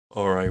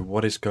Alright,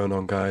 what is going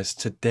on, guys?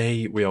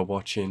 Today we are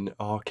watching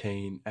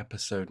Arcane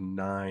episode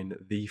 9,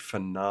 the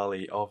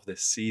finale of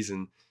this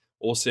season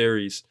or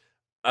series.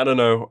 I don't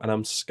know, and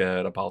I'm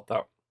scared about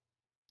that.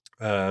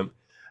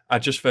 I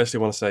just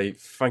firstly want to say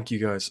thank you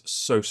guys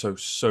so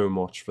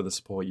much for the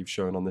support you've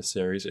shown on this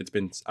series. It's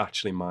been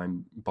actually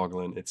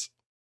mind-boggling. It's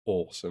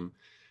awesome.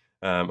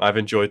 I've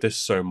enjoyed this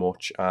so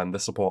much, and the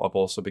support I've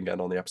also been getting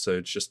on the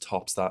episodes just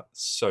tops that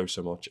so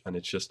much, and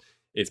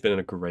it's been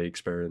a great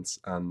experience,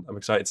 and I'm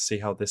excited to see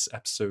how this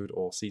episode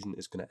or season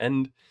is going to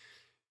end.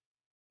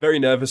 Very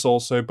nervous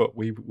also, but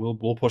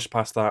we'll push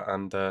past that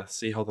and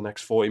see how the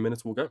next 40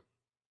 minutes will go.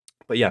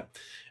 But yeah,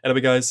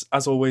 anyway guys,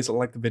 as always,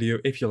 like the video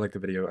if you like the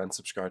video, and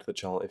subscribe to the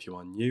channel if you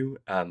are new,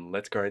 and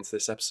let's go into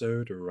this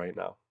episode right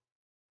now.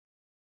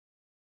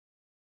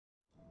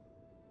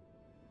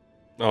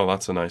 Oh,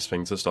 that's a nice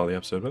thing to start the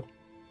episode with.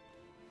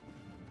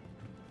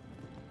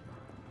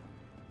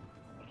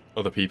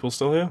 Are the people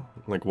still here?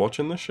 Like,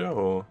 watching this show,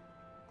 or...?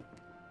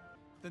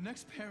 The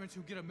next parents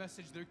who get a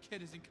message their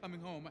kid isn't coming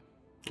home.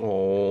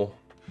 Oh.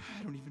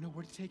 I don't even know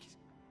where to take it.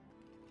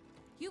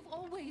 You've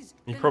always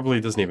He probably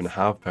doesn't even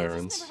have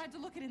parents. Just never had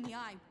to look it in the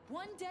eye.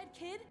 One dead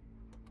kid?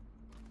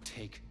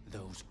 Take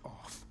those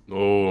off.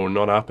 Oh,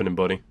 not happening,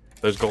 buddy.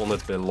 Those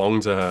gauntlets belong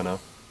to her now.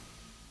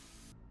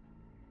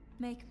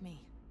 Make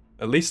me.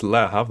 At least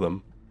let her have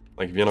them.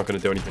 Like, if you're not going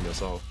to do anything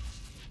yourself.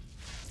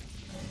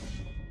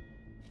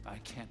 I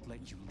can't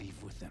let you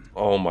leave with them.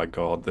 Oh my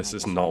god, this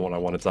is not what I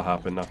wanted to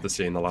happen after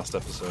seeing the last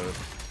episode.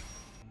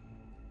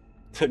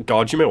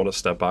 God, you may want to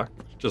step back.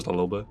 Just a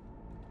little bit.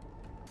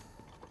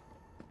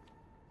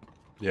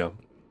 Yeah.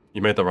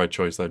 You made the right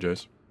choice there,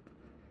 Jace.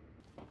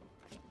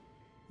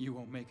 You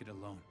won't make it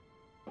alone.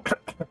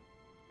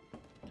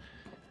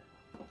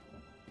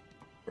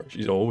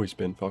 She's always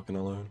been fucking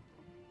alone.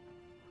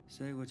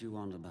 Say what you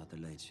want about the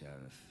late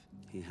sheriff.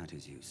 He had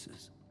his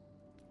uses.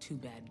 Too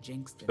bad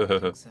Jinx didn't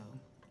think so.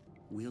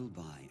 We'll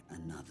buy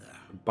another.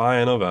 Buy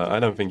another? I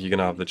don't think you're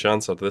gonna have the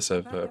chance after this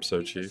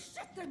episode, Chief.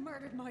 They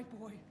murdered my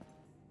boy.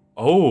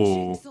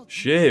 Oh,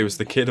 shit, it was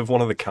the kid of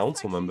one of the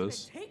council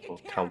members. Or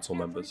council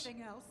members.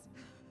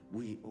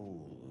 We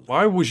all...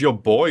 Why was your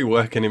boy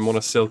working in one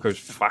of Silco's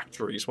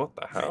factories? What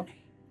the hell?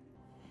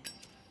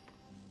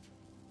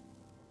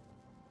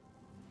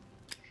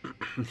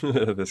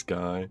 This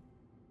guy.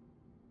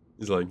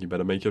 He's like, you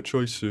better make your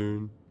choice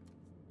soon.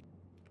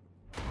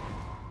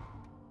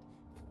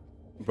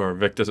 Bro,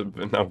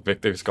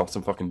 Victor's got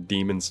some fucking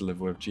demons to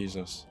live with,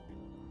 Jesus.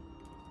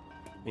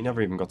 He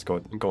never even got to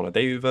go on a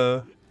date with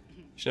her.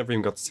 She never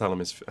even got to tell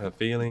him her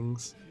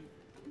feelings.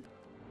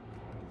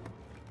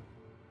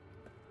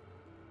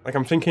 Like,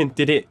 I'm thinking,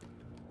 did it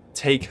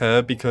take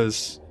her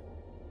because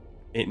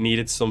it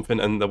needed something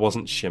and there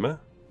wasn't Shimmer?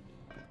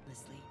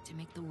 To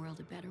make the world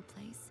a better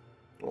place.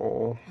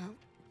 Oh. Well,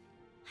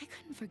 I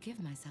couldn't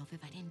forgive myself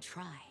if I didn't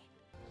try.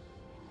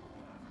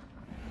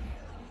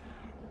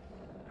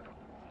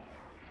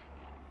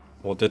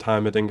 What did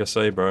Heimerdinger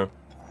say, bro?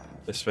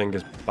 This thing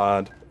is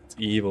bad. It's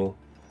evil.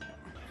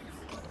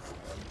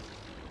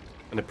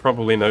 And it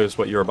probably knows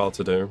what you're about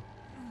to do.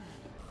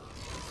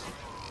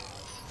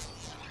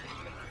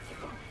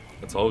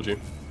 I told you.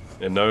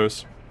 It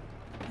knows.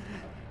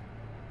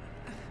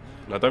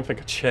 And I don't think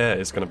a chair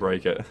is going to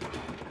break it.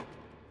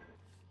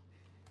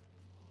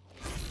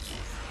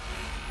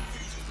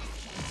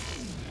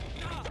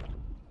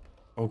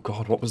 Oh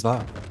god, what was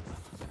that?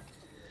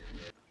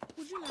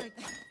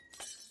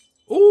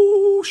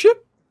 Oh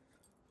shit!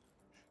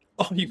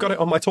 Oh, you got it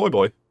on my toy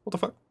boy. What the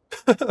fuck?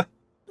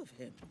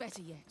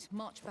 Better yet,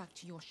 march back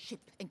to your ship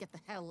and get the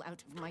hell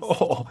out of my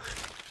Oh,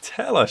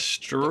 tell her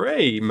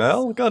straight,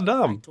 Mel.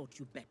 Goddamn.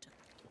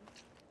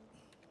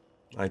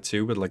 I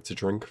too would like to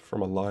drink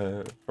from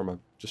a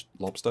just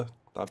lobster.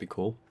 That'd be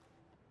cool.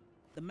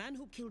 The man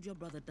who killed your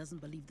brother doesn't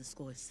believe the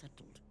score is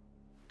settled,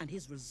 and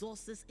his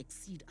resources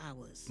exceed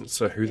ours.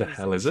 So who the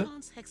hell is it?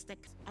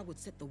 I would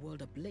set the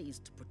world ablaze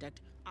to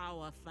protect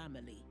our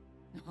family.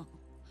 No.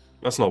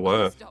 That's not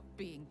worth. Stop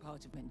being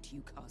part of when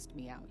you cast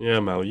me out. Yeah,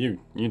 Mel, you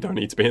don't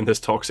need to be in this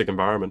toxic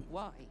environment.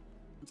 Why?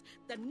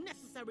 The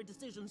necessary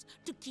decisions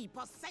to keep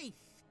us safe.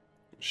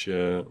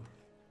 Shit.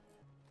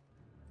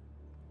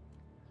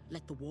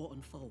 Let the war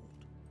unfold.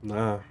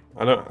 Nah,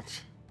 I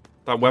don't.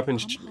 That weapon,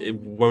 it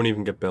won't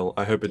even get built.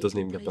 I hope it doesn't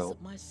even get built.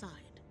 At my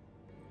side.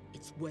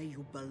 It's where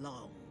you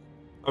belong.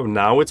 Oh,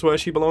 now it's where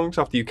she belongs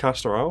after you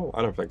cast her out?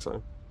 I don't think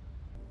so.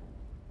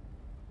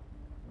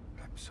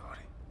 I'm sorry.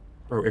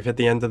 Bro, if at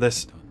the end of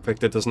this,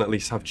 Victor doesn't at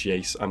least have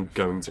Jace, I'm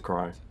going to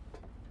cry.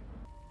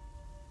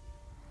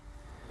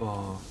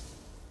 Oh.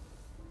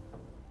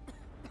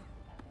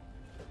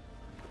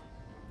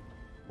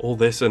 All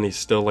this and he's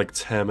still like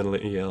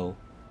terminally ill.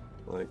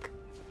 Like,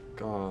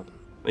 God.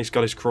 He's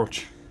got his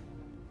crutch.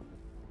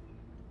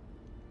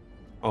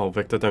 Oh,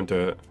 Victor, don't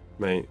do it,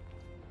 mate.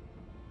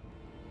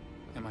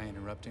 Am I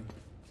interrupting?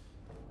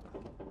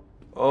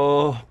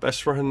 Oh,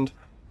 best friend.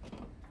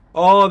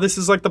 Oh, this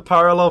is like the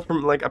parallel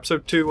from like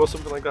episode 2 or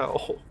something like that.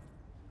 Oh.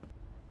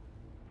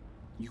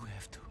 You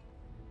have to.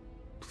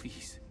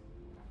 Please.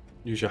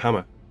 Use your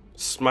hammer.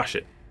 Smash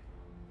it.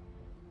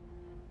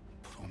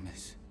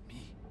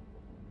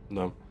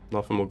 No,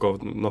 nothing will go.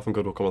 Nothing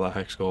good will come of that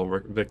hex goal.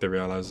 Victor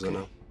realizes it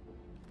now.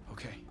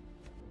 Okay.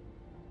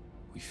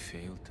 We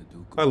failed to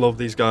do. I love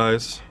these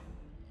guys.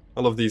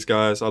 I love these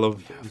guys. I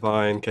love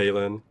Vi and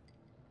Caitlyn.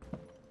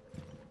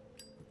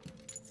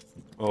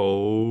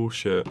 Oh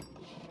shit.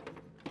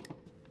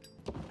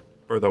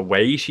 Or the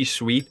way she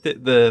sweeped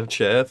the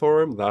chair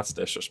for him, that's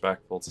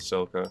disrespectful to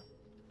Silco.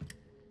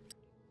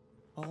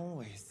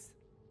 Always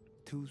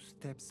 2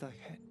 steps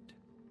ahead.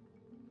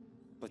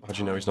 But How'd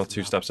you know he's not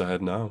 2 steps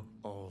ahead now?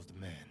 Old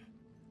man.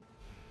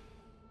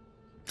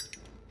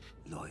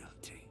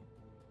 Loyalty.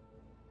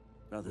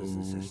 Brothers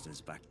and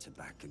sisters back to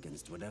back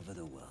against whatever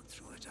the world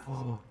threw at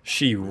us.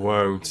 She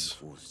won't.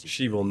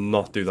 She will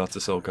not do that to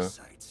Silco.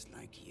 Parasites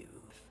like you.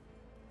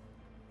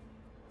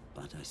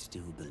 But I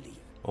still believe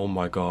Oh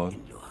my god.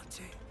 in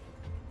loyalty.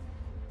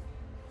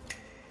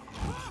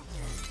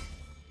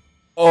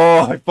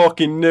 Oh, I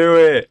fucking knew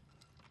it!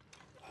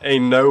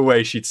 Ain't no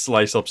way she'd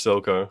slice up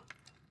Silco.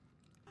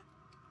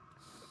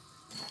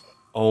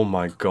 Oh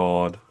my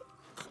god.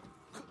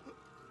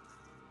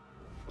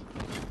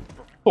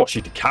 Oh,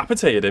 she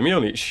decapitated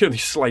him. She only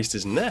sliced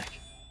his neck.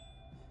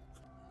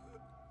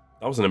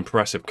 That was an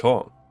impressive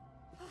cut.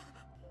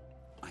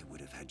 I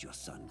would have had your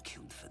son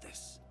killed for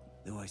this,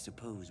 though I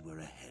suppose we're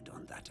ahead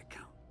on that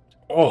account.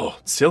 Oh,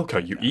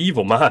 Silco, you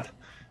evil man.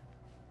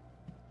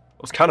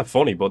 It was kind of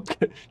funny, but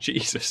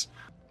Jesus.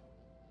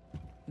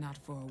 Not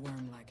for a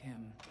worm like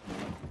him.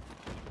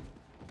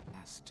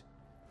 Last.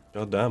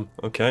 God damn.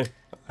 Okay.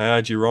 I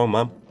had you wrong,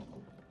 man.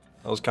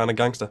 That was kind of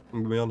gangster,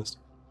 I'm gonna be honest.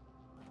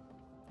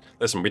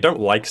 Listen, we don't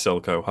like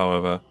Silco,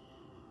 however.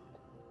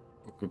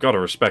 We've got to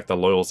respect the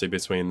loyalty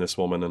between this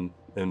woman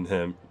and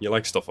him. You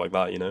like stuff like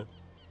that, you know?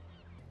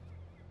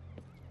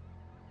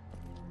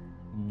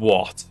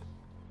 What?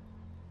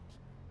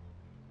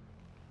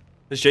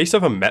 Has Jace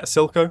ever met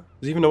Silco? Does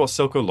he even know what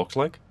Silco looks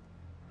like?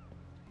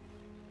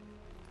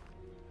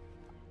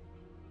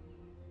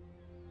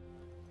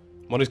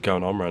 What is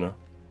going on right now?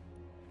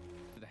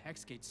 The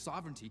Hexgate's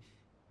sovereignty.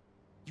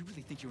 You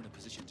really think you're in a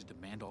position to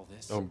demand all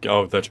this?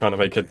 Oh, they're trying to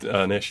make it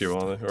an issue,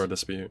 are they? Or a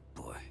dispute?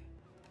 Boy.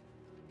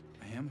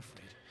 I am afraid.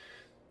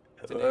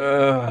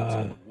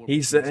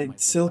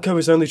 Silco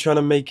is only trying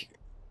to make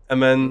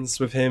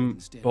amends with him,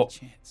 but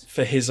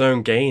for his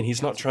own gain.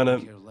 He's not trying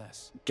to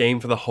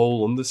gain for the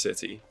whole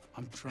Undercity.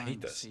 I'm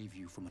trying to save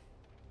you from.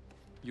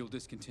 You'll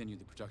discontinue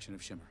the production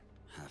of Shimmer.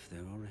 Half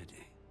there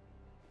already.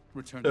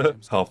 Return to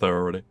Jim's. Half there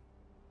already.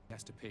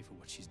 Has to pay for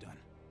what she's done.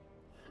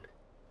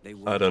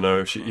 I don't know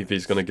if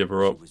he's gonna give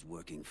her up. She was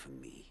working for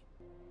me.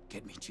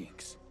 Get me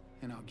Jinx,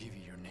 and I'll give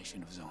you your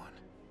nation of Zon.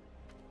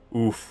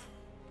 Oof.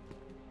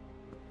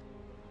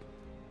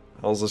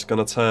 How's this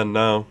gonna turn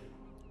now?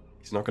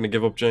 He's not gonna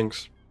give up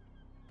Jinx.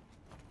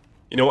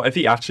 You know what? If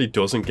he actually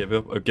doesn't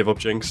give up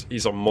Jinx,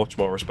 he's a much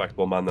more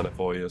respectable man than I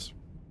thought he is.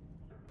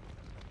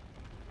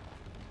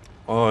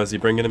 Oh, is he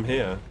bringing him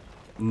here?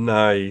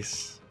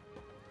 Nice.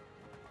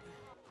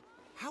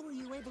 How were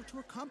you able to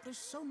accomplish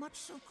so much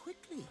so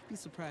quickly? Be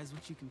surprised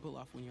what you can pull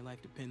off when your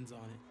life depends on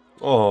it.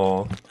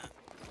 Oh.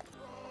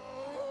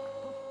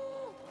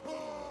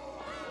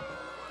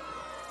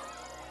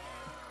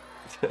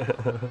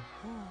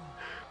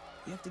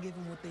 You have to give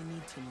them what they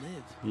need to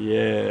live.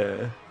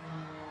 Yeah.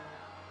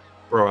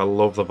 Bro, I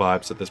love the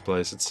vibes at this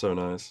place. It's so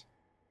nice.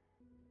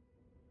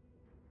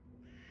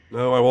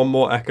 No, I want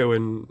more Echo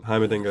in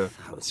Heimerdinger.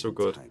 That's so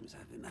good. Times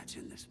I've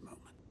imagined this moment.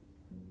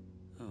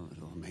 Oh,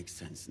 it all makes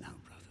sense now,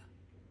 brother.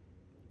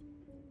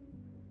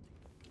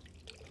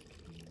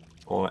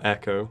 Or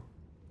Echo.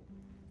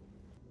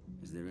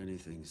 Is there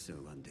anything so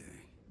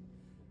endearing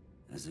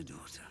as a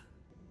daughter?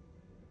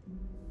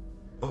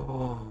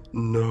 Oh,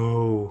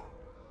 no.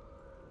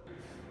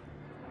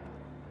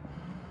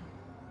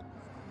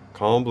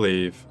 Can't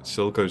believe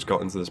Silco's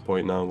gotten to this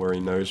point now where he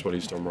knows what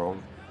he's done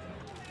wrong.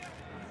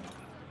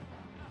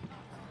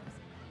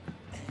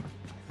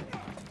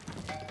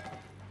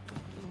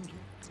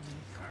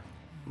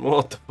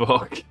 What the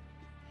fuck?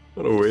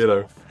 What a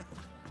weirdo.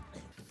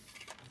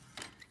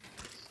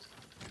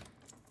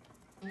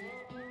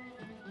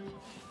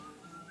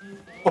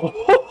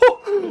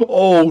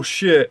 Oh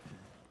shit.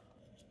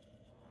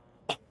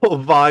 Oh,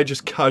 Vi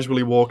just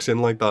casually walks in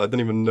like that. I didn't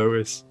even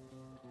notice.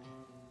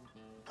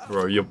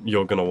 Bro,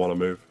 you're gonna want to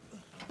move.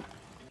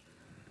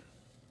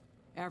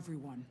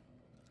 Everyone,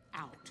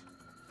 out.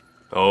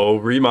 Oh,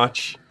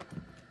 rematch.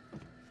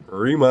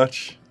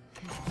 Rematch.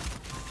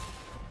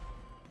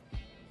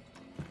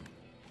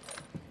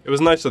 It was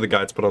nice of the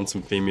guy to put on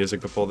some theme music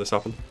before this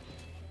happened.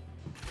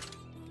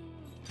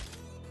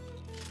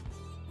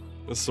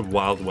 This is some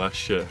Wild West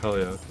shit, hell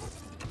yeah.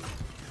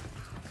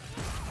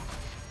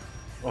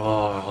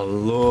 Oh, I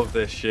love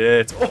this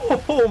shit.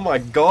 Oh my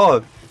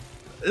god.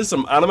 This is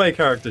some anime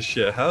character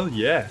shit, hell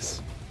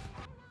yes.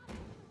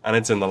 And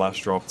it's in the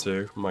last drop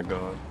too, oh my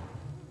god.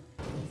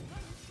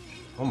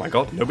 Oh my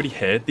god, nobody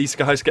heard these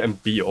guys getting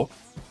beat up.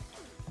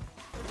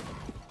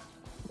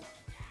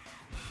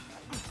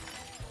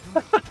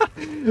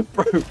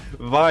 Bro,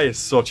 Vi is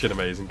such an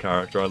amazing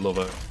character, I love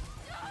her.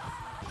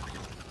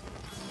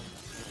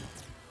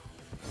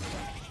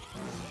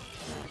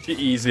 She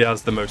easily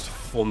has the most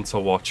fun to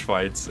watch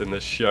fights in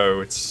this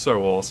show. It's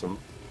so awesome.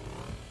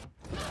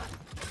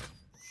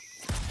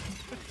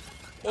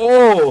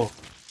 Oh!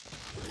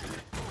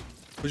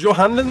 Was your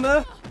hand in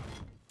there?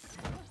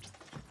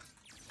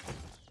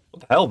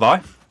 What the hell,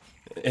 Vi?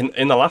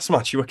 In the last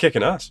match, you were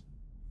kicking ass.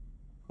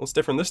 What's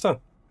different this time?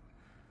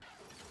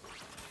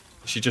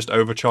 She just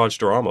overcharged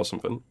her arm or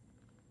something.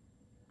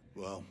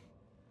 Well,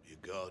 your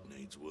guard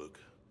needs work.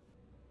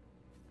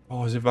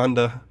 Oh, is it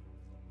Vanda?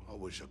 I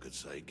wish I could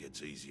say it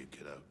gets easier,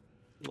 kiddo.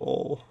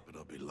 Oh. But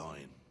I'd be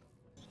lying.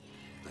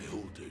 They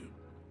all do.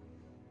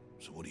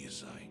 So what do you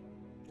say?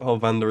 Oh,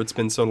 Vanda, it's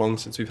been so long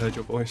since we've heard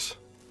your voice.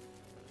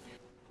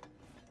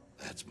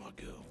 That's my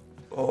girl.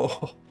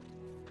 Oh.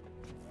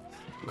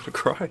 I'm gonna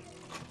cry.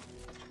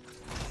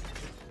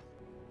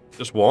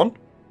 Just one?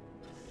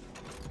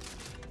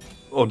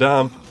 Oh,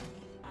 damn.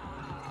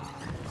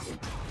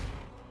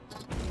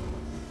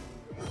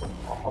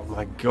 Oh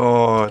my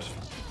god.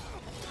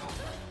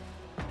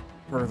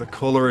 Bro, the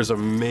color is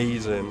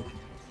amazing.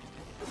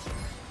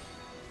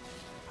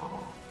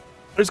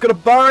 It's got a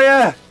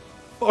barrier!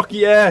 Fuck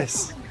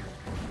yes!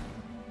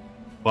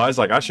 Well, I was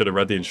like, I should have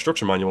read the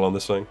instruction manual on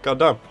this thing. God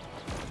damn.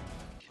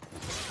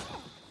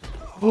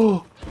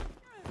 Oh!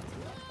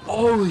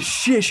 Holy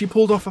shit, she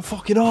pulled off her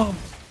fucking arm!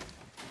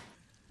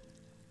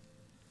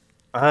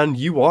 And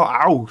you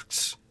are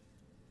out!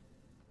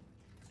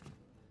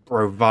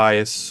 Bro, Vi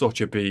is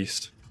such a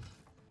beast.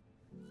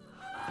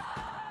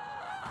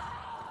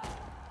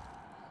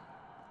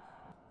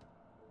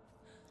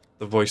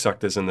 The voice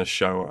actors in this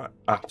show are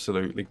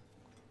absolutely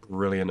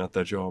brilliant at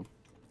their job.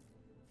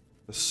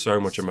 There's so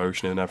much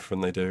emotion in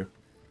everything they do.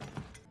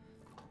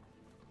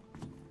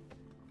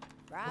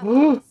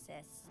 Bravo,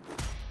 sis.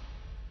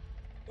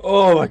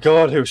 Oh my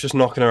god, he was just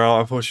knocking her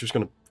out. I thought she was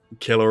gonna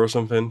kill her or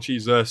something.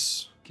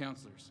 Jesus.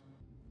 Counselors,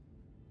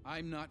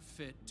 I'm not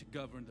fit to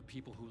govern the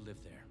people who live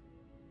there.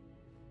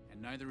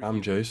 And neither are Damn,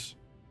 you. Jace.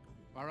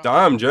 Our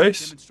Damn, officers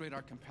Jace. demonstrate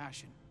our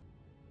compassion.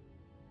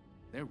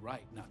 They're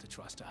right not to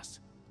trust us.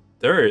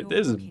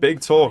 There's a big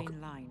talk.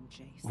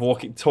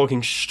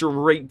 Talking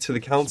straight to the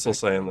council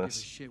saying I don't give a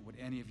this. shit what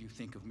any of you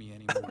think of me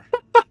anymore.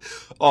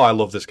 Oh, I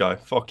love this guy.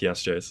 Fuck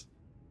yes, Jace.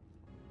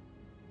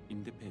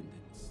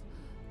 Independence.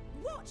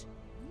 What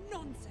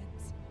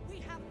nonsense! We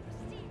have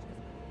procedures.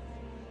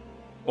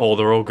 Oh,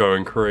 they're all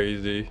going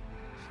crazy.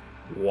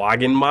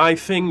 Wagging my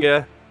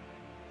finger.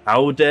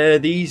 How dare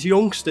these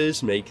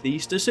youngsters make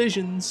these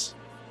decisions?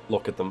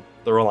 Look at them.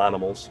 They're all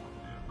animals.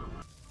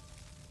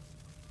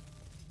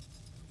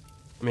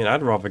 I mean,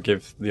 I'd rather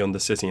give the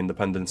Undercity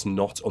independence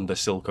not under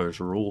Silco's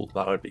rule.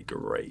 That would be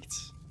great.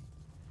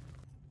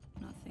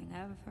 Nothing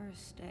ever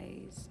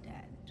stays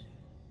dead.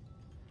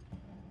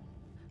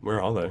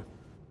 Where are they?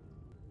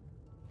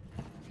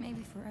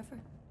 Maybe forever.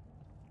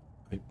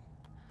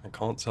 I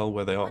can't tell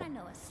where they are. Want to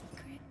know a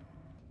secret?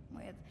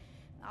 With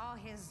all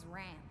his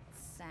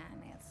rants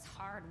and his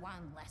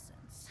hard-won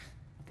lessons.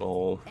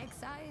 Oh,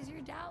 Excise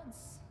your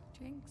doubts,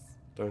 Jinx.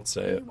 don't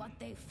say Do it. what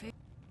they fear.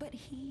 But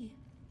he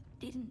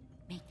didn't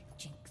make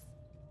Jinx.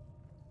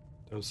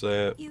 Don't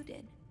say it. You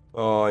did.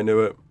 Oh, I knew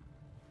it.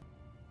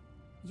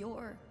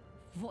 Your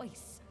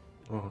voice.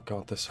 Oh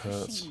god, this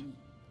hurts. Pushing me.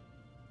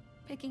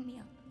 Picking me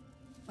up.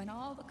 When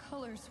all the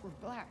colors were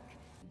black.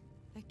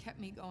 That kept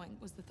me going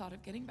was the thought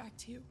of getting back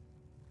to you.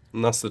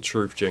 And that's the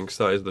truth, Jinx.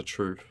 That is the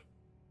truth.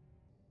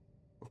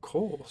 Of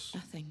course.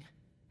 Nothing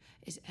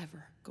is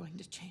ever going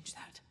to change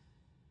that.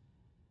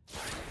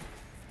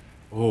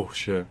 Oh,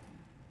 shit.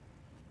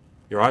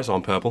 Your eyes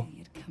aren't purple.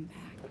 You'd come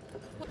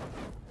back.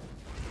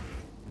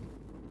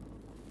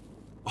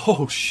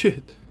 Oh,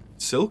 shit.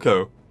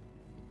 Silco.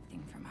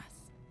 Thing from us.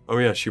 Oh,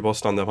 yeah, she was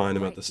standing behind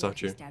him at the Right,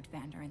 statue. you stabbed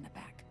Vander in the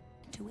back.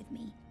 Two with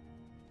me.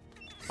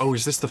 Oh,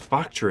 is this the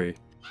factory?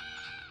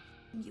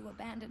 You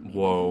abandoned me.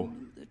 Whoa. When you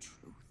knew the truth.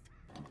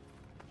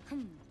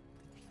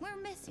 We're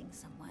missing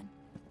someone.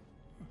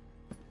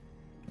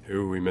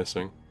 Who are we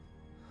missing?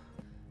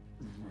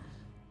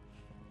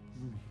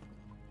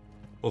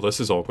 Well, this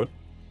is awkward.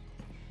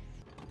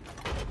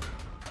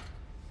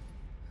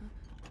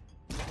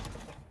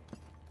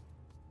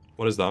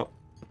 What is that?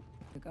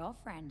 Your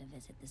girlfriend to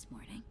visit this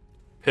morning.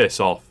 Piss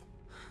off.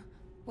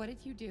 What did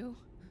you do?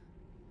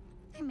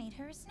 I made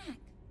her a snack.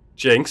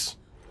 Jinx.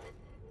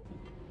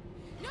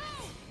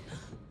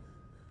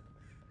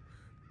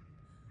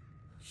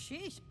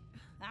 Sheesh.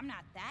 I'm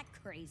not that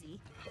crazy.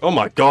 Oh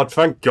my god,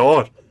 thank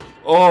god.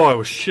 Oh, I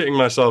was shitting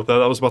myself there.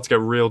 That was about to get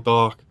real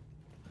dark.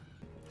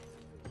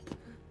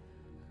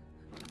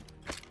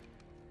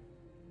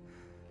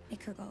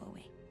 Make her go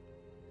away.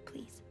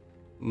 Please.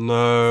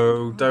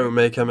 No, don't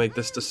make her make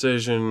this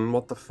decision.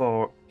 What the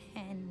fuck?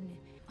 And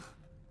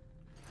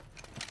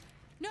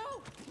No!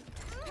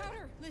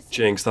 Powder, listen.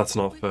 Jinx, that's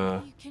not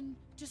fair. You can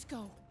just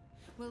go.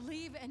 We'll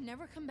leave and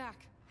never come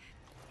back.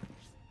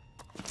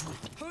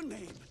 Her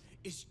name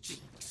is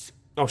Jinx.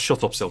 Oh,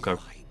 shut up, Silco.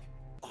 Lying.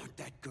 Aren't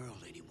that girl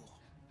anymore.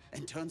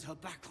 And turns her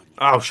back on you.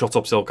 Oh, shut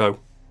up, Silco.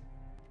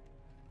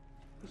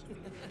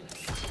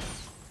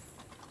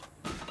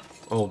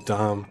 Oh,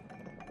 damn.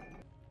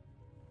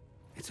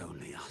 It's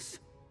only us.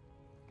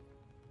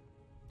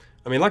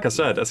 I mean, like I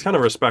said, it's kind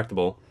of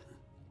respectable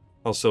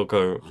how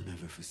Silco I'll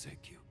never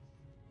forsake you.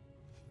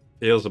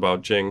 feels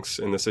about Jinx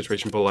in this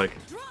situation, but like,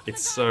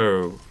 it's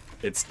so,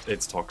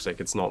 it's toxic.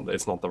 It's not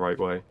the right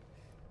way.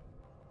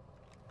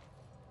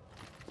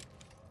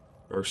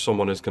 Or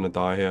someone is gonna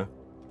die here.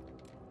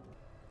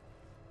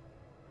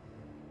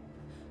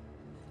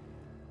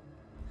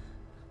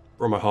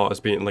 Bro, my heart is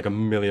beating like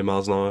 1,000,000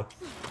 miles an hour.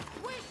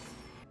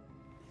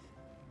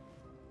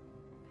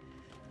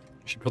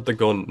 She put the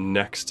gun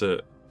next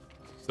to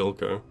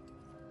Silco.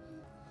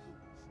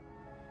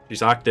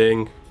 She's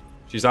acting.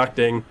 She's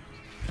acting.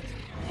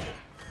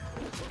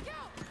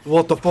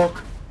 What the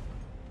fuck?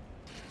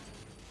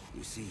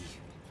 You see,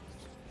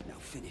 now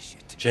finish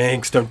it.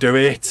 Jinx, don't do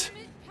it.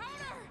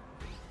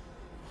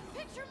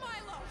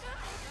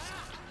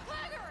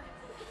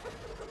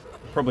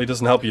 Probably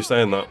doesn't help you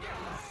saying that.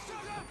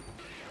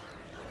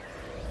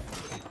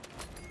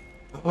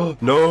 Oh,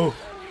 no.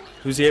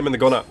 Who's he aiming the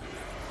gun at?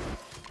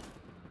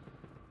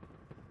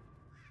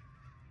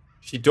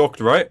 She ducked,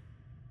 right?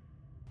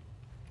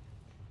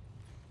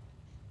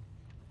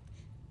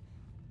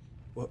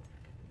 What?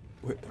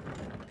 Wait.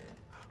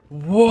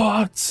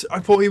 What? I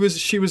thought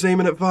she was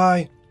aiming at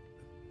Vi.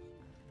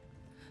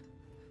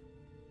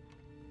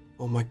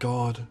 Oh my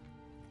god.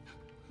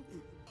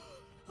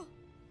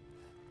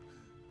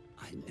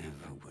 I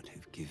never would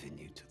have given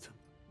you to them.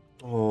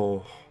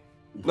 Oh.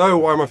 No,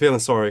 why am I feeling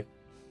sorry?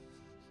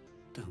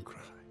 Don't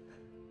cry.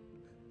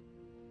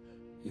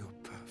 You're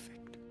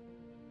perfect.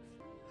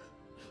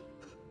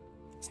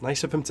 It's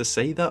nice of him to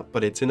say that,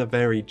 but it's in a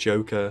very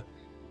Joker,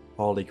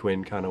 Harley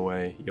Quinn kind of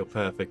way. You're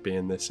perfect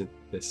being this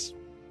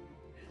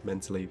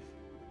mentally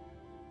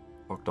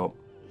fucked up.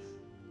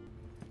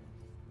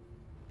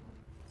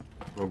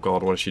 Oh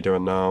god, what is she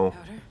doing now?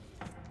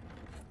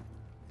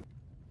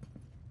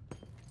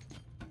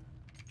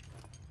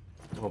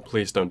 Oh,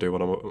 please don't do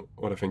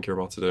what I think you're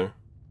about to do.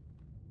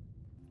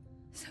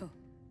 So,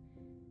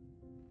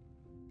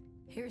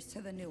 here's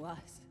to the new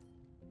us.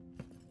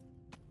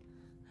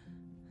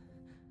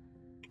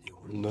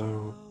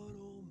 No.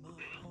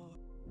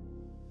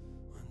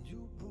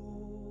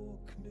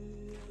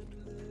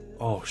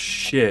 Oh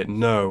shit,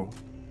 no.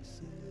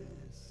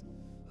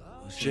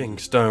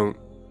 Jinx, don't.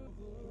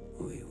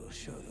 We will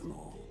show them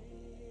all.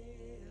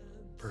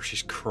 Bro,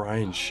 she's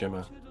crying,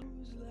 Shimmer.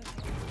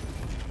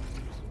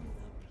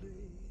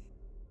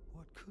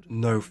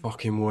 No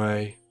fucking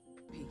way.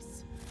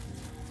 Peace.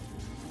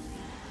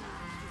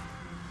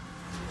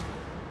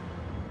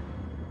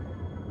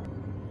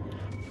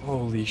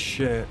 Holy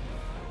shit.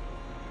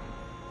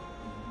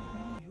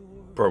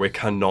 Bro, it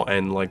cannot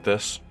end like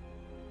this.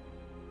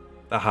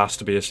 There has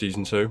to be a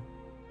season 2.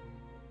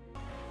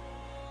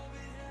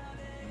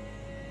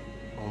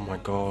 Oh my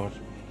god.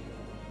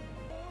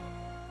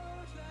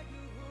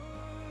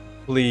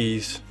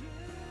 Please.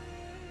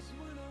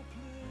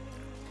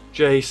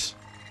 Jace.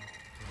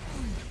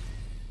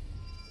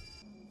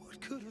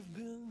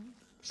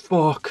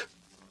 Fuck.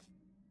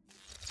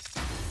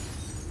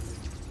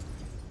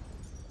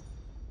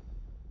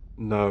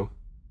 No.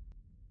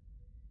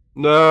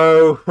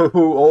 No!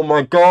 Oh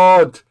my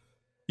god!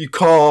 You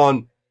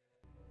can't!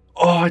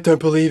 Oh, I don't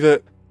believe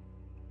it!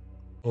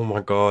 Oh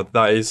my god,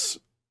 that is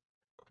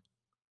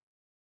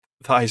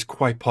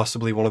quite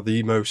possibly one of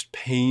the most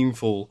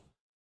painful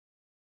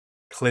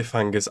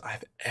cliffhangers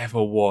I've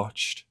ever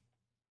watched.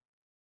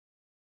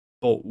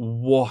 But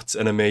what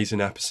an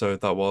amazing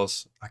episode that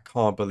was. I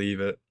can't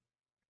believe it.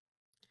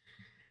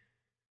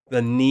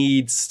 There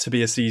needs to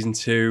be a season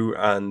 2,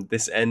 and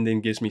this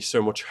ending gives me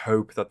so much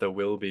hope that there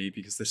will be,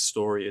 because this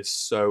story is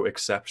so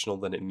exceptional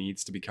that it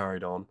needs to be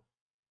carried on.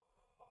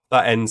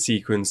 That end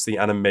sequence, the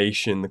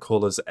animation, the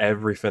colours,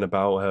 everything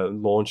about her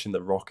launching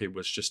the rocket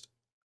was just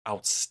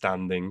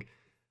outstanding.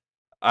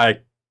 I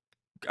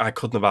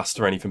couldn't have asked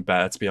for anything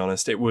better, to be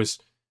honest. It was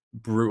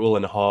brutal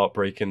and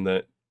heartbreaking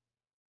that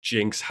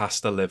Jinx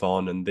has to live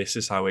on, and this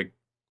is how it's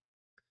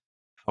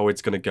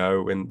going to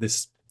go. And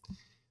this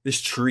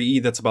treaty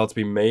that's about to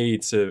be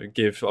made to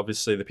give,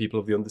 obviously, the people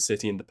of the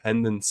Undercity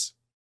independence,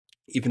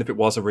 even if it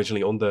was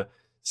originally under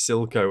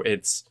Silco,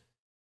 it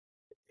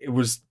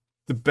was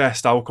the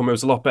best outcome. It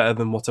was a lot better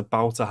than what's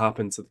about to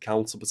happen to the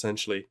council,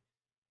 potentially.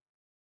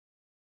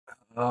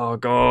 Oh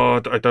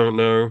god, I don't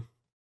know.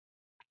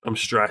 I'm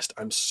stressed.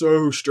 I'm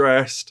so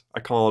stressed. I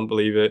can't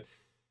believe it.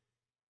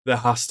 There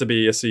has to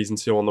be a season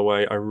 2 on the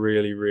way. I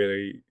really,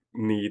 really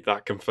need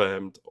that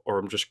confirmed, or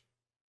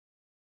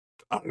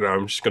I don't know,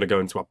 I'm just going to go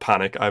into a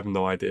panic. I have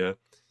no idea.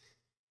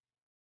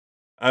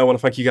 I want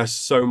to thank you guys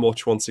so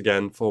much once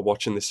again for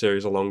watching this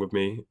series along with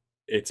me.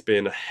 It's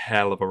been a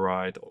hell of a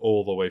ride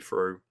all the way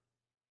through,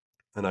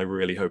 and I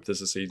really hope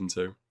there's a season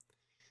 2.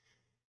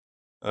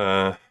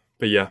 But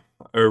yeah,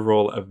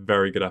 overall, a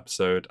very good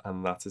episode,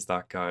 and that is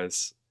that,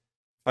 guys.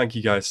 Thank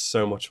you guys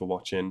so much for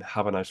watching.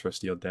 Have a nice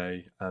rest of your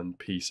day, and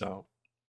peace out.